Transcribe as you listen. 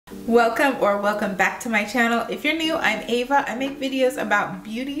Welcome back to my channel. If you're new, I'm Ava. I make videos about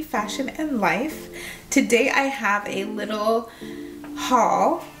beauty, fashion, and life. Today I have a little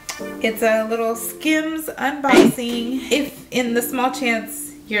haul. It's a little Skims unboxing. If in the small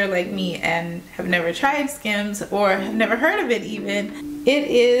chance you're like me and have never tried Skims or have never heard of it even, it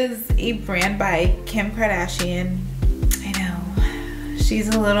is a brand by Kim Kardashian. I know,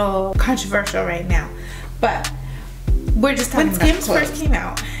 she's a little controversial right now, but we're just talking about Skims first came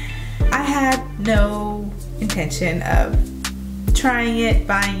out. I had no intention of trying it,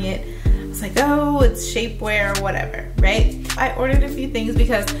 buying it. I was like, oh, it's shapewear or whatever, right? I ordered a few things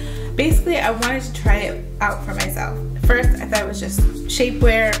because basically I wanted to try it out for myself. First, I thought it was just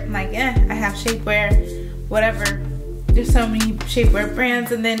shapewear. I'm like, I have shapewear, whatever. There's so many shapewear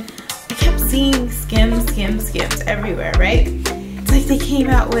brands. And then I kept seeing Skims everywhere, right? It's like they came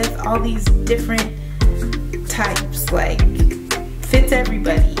out with all these different types, like fits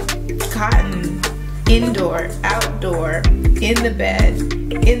everybody. Cotton, indoor, outdoor, in the bed,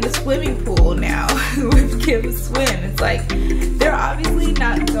 in the swimming pool now with Kim's Swim. It's like they're obviously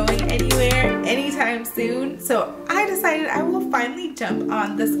not going anywhere anytime soon. So I decided I will finally jump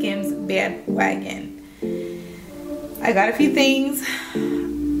on the Skims bandwagon. I got a few things.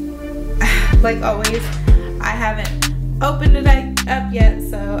 Like always, I haven't opened it up yet,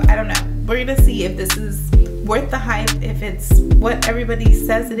 so I don't know. We're gonna see if this is worth the hype, if it's what everybody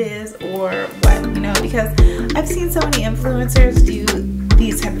says it is or what, you know, because I've seen so many influencers do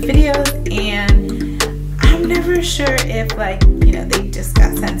these type of videos and I'm never sure if, like, you know, they just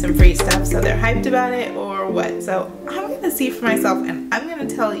got sent some free stuff so they're hyped about it or what. So I'm gonna see for myself and I'm gonna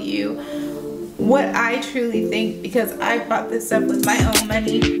tell you what I truly think, because I bought this stuff with my own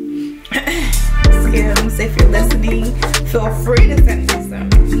money. Skims, if you're listening, feel free to send me some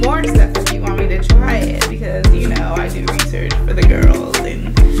more stuff if you want me to try it, because you know I do research for the girls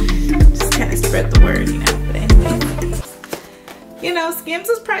and just kind of spread the word, you know. But anyway, you know, Skims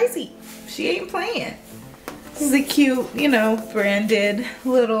is pricey. She ain't playing. This is a cute, you know, branded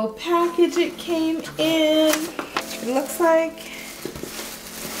little package it came in. It looks like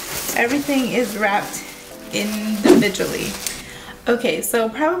everything is wrapped individually. Okay, so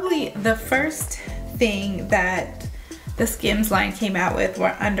probably the first thing that the Skims line came out with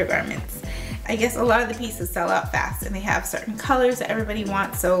were undergarments. I guess a lot of the pieces sell out fast and they have certain colors that everybody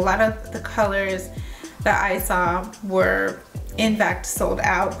wants. So a lot of the colors that I saw were in fact sold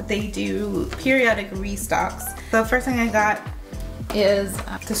out, but they do periodic restocks. So the first thing I got is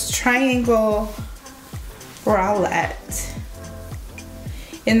this triangle bralette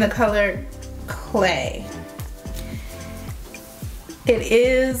in the color clay. It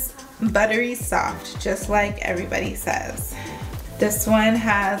is buttery soft, just like everybody says. This one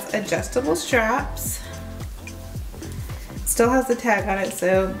has adjustable straps. Still has the tag on it,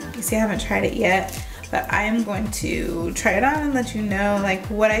 so you see I haven't tried it yet, but I am going to try it on and let you know like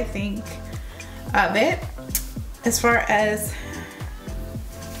what I think of it. As far as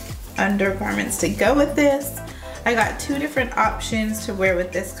undergarments to go with this, I got two different options to wear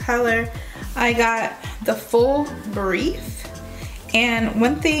with this color. I got the full brief. And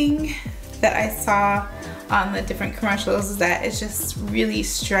one thing that I saw on the different commercials is that it's just really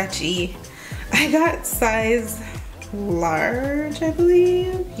stretchy. I got size large, I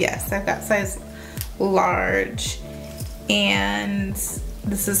believe. Yes, I've got size large. And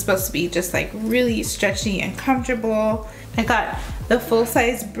this is supposed to be just like really stretchy and comfortable. I got the full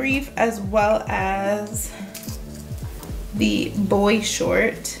size brief as well as the boy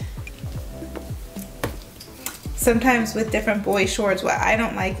short. Sometimes with different boy shorts, what I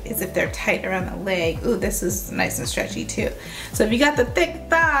don't like is if they're tight around the leg. Ooh, this is nice and stretchy too. So if you got the thick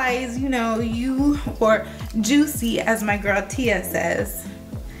thighs, you know, or juicy, as my girl Tia says,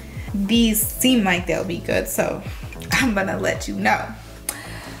 these seem like they'll be good. So I'm gonna let you know.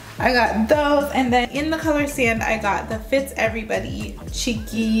 I got those, and then in the color sand, I got the Fits Everybody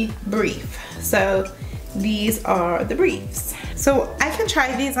Cheeky Brief. So these are the briefs. So I can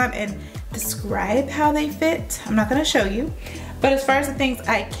try these on and describe how they fit. I'm not gonna show you, but as far as the things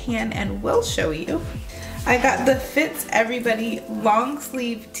I can and will show you, I got the Fits Everybody long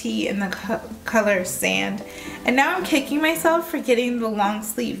sleeve tee in the color sand, and now I'm kicking myself for getting the long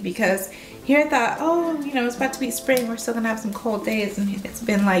sleeve, because here I thought, oh, you know, it's about to be spring, we're still gonna have some cold days, and it's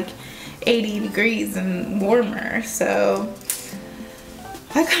been like 80 degrees and warmer, so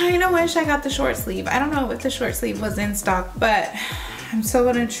I kind of wish I got the short sleeve. I don't know if the short sleeve was in stock, but I'm still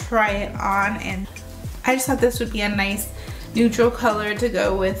gonna try it on, and I just thought this would be a nice neutral color to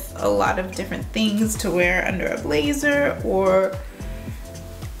go with a lot of different things to wear under a blazer, or,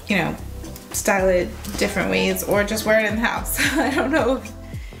 you know, style it different ways, or just wear it in the house. I don't know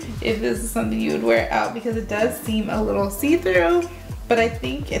if this is something you would wear out, because it does seem a little see-through, but I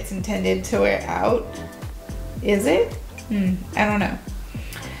think it's intended to wear out. Is it? I don't know.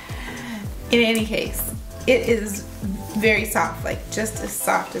 In any case, it is very soft, like just as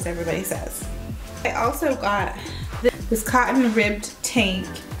soft as everybody says. I also got this cotton ribbed tank.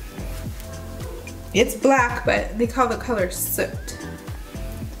 It's black, but they call the color soot.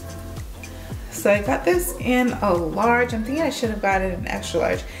 So I got this in a large. I'm thinking I should have got it in extra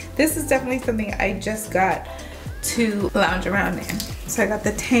large. This is definitely something I just got to lounge around in. So I got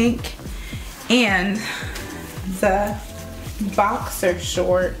the tank and the boxer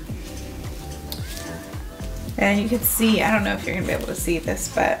short. And you can see, I don't know if you're gonna be able to see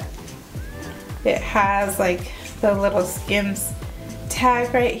this, but it has like the little Skims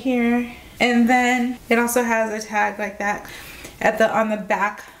tag right here. And then it also has a tag like that on the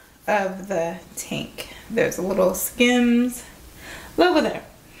back of the tank. There's a little Skims logo there.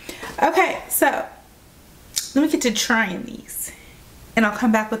 Okay, so let me get to trying these and I'll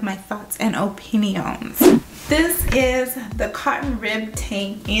come back with my thoughts and opinions. This is the cotton rib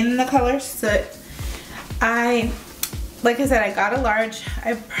tank in the color soot. Like I said, I got a large.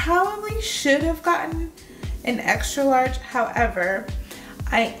 I probably should have gotten an extra large. However,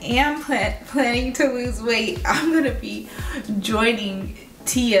 I am planning to lose weight. I'm gonna be joining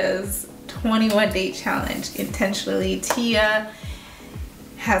Tia's 21-day challenge intentionally. Tia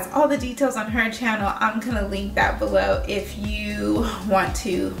has all the details on her channel. I'm gonna link that below if you want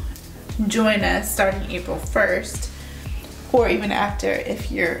to join us starting April 1st, or even after.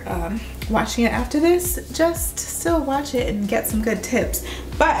 If you're watching it after this, just still watch it and get some good tips.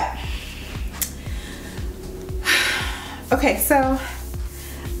 But okay, so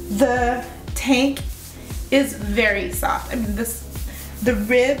the tank is very soft. I mean, the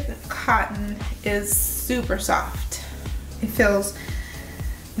rib cotton is super soft. It feels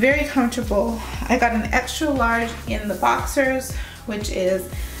very comfortable. I got an extra large in the boxers, which is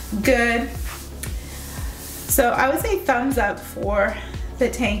good. So I would say thumbs up for the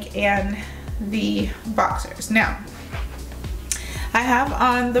tank and the boxers. Now, I have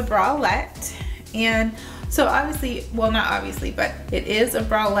on the bralette, and so obviously, well, not obviously, but it is a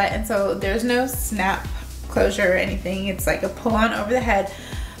bralette, and so there's no snap closure or anything. It's like a pull on over the head,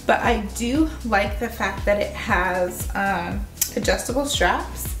 but I do like the fact that it has adjustable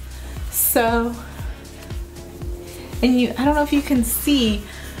straps. So, and I don't know if you can see,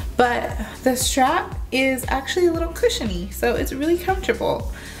 but the strap is actually a little cushiony, so it's really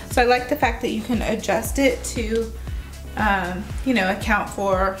comfortable. So I like the fact that you can adjust it to, you know, account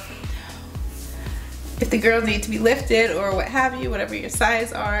for if the girls need to be lifted or what have you, whatever your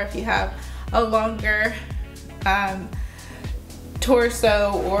size are, if you have a longer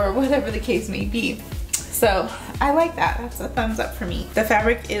torso or whatever the case may be. So I like that. That's a thumbs up for me. The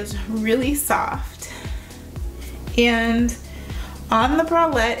fabric is really soft, and on the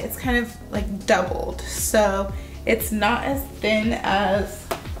bralette it's kind of like doubled, so it's not as thin as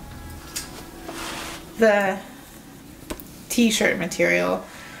the t-shirt material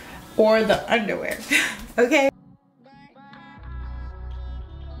or the underwear. Okay.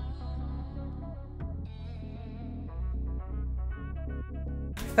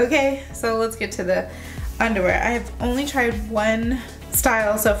 Okay, so let's get to the underwear. I have only tried one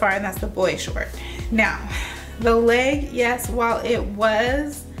style so far, and that's the boy short. Now, the leg, yes, while it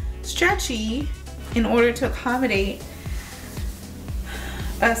was stretchy in order to accommodate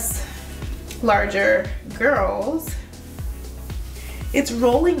us larger girls, it's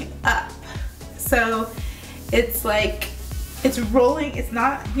rolling up. So it's like, it's rolling, it's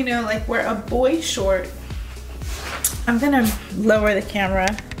not, you know, like where a boy short, I'm gonna lower the camera.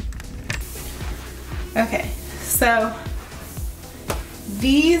 Okay, so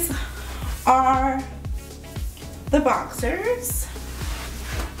these are the boxers.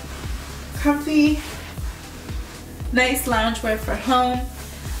 Comfy, nice loungewear for home,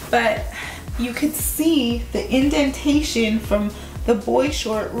 but you could see the indentation from the boy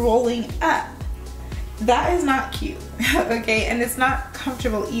short rolling up. That is not cute, okay? And it's not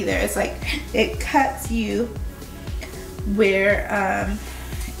comfortable either. It's like, it cuts you where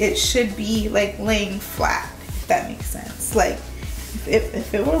it should be like laying flat, if that makes sense. Like,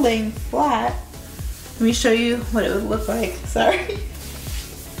 if it were laying flat, let me show you what it would look like. Sorry.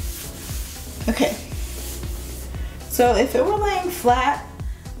 Okay. So if it were laying flat,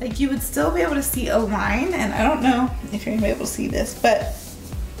 like, you would still be able to see a line, and I don't know if you're gonna be able to see this, but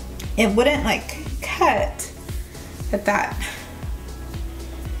it wouldn't like cut at that,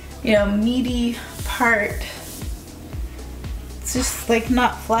 you know, meaty part. It's just like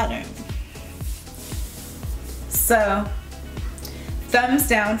not flattering. So thumbs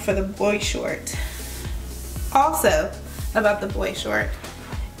down for the boy short. Also, about the boy short,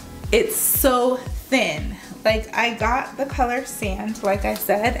 it's so thin. Like, I got the color sand, like I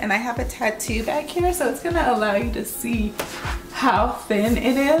said, and I have a tattoo back here, so it's gonna allow you to see how thin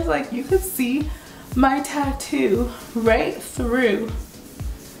it is. Like, you can see my tattoo right through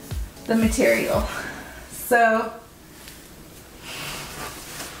the material. So,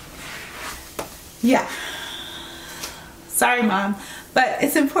 yeah. Sorry, Mom, but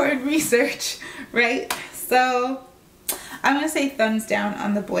it's important research, right? So, I'm gonna say thumbs down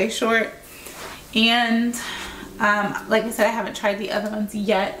on the boy short. And like I said, I haven't tried the other ones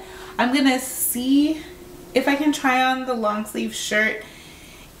yet. I'm gonna see if I can try on the long sleeve shirt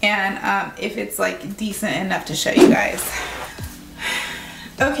and if it's like decent enough to show you guys.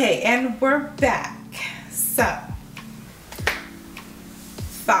 Okay, and we're back. So,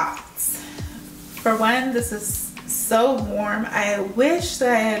 thoughts. For one, this is so warm. I wish that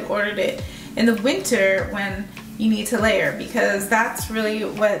I had ordered it in the winter when you need to layer, because that's really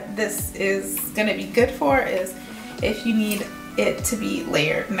what this is gonna be good for, is if you need it to be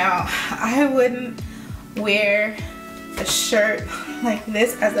layered. Now, I wouldn't wear a shirt like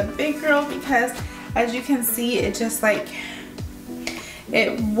this as a big girl, because as you can see, it just like,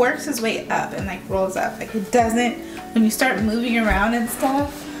 it works its way up and like rolls up. Like, it doesn't, when you start moving around and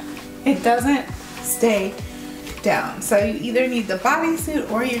stuff, it doesn't stay down. So you either need the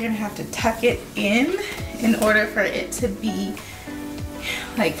bodysuit or you're gonna have to tuck it in order for it to be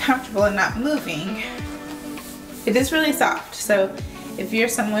like comfortable and not moving. It is really soft, so if you're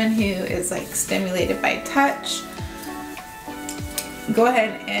someone who is like stimulated by touch, go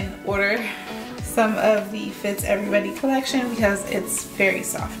ahead and order some of the Fits Everybody collection, because it's very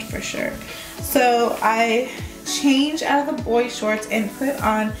soft for sure. So I changed out of the boy shorts and put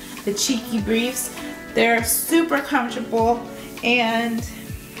on the cheeky briefs. They're super comfortable and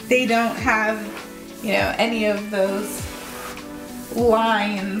they don't have, you know, any of those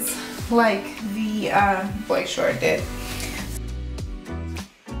lines like the boy short did.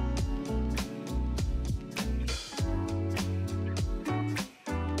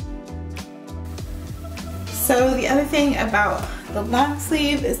 So the other thing about the long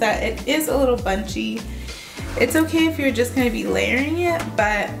sleeve is that it is a little bunchy. It's okay if you're just going to be layering it,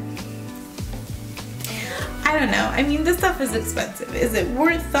 but I don't know. I mean, this stuff is expensive. Is it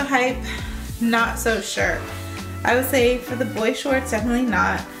worth the hype? Not so sure. I would say for the boy shorts, definitely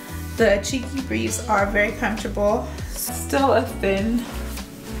not. The cheeky briefs are very comfortable. Still a thin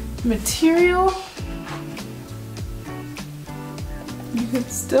material. You can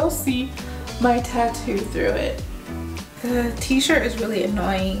still see my tattoo through it. The t-shirt is really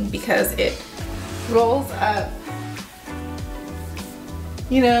annoying because it rolls up,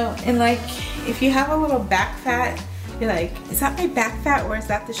 you know, and like if you have a little back fat, you're like, is that my back fat or is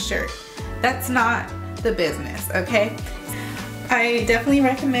that the shirt? That's not the business, okay? I definitely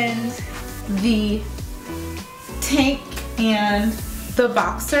recommend the tank and the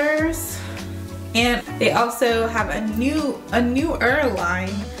boxers, and they also have a newer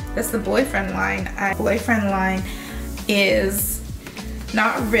line. That's the boyfriend line. Boyfriend line is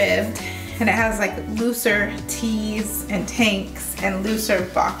not ribbed, and it has like looser tees and tanks and looser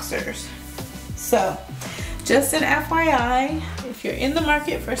boxers. So just an FYI, if you're in the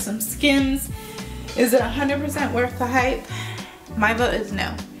market for some Skims, is it 100% worth the hype? My vote is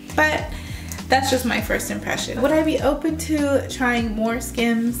no, but that's just my first impression. Would I be open to trying more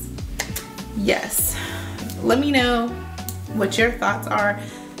Skims? Yes. Let me know what your thoughts are.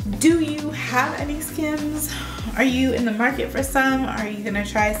 Do you have any Skims? Are you in the market for some? Are you gonna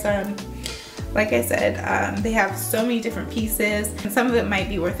try some? Like I said, they have so many different pieces, and some of it might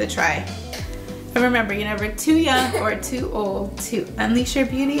be worth a try. And remember, you're never too young or too old to unleash your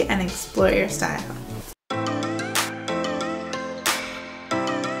beauty and explore your style.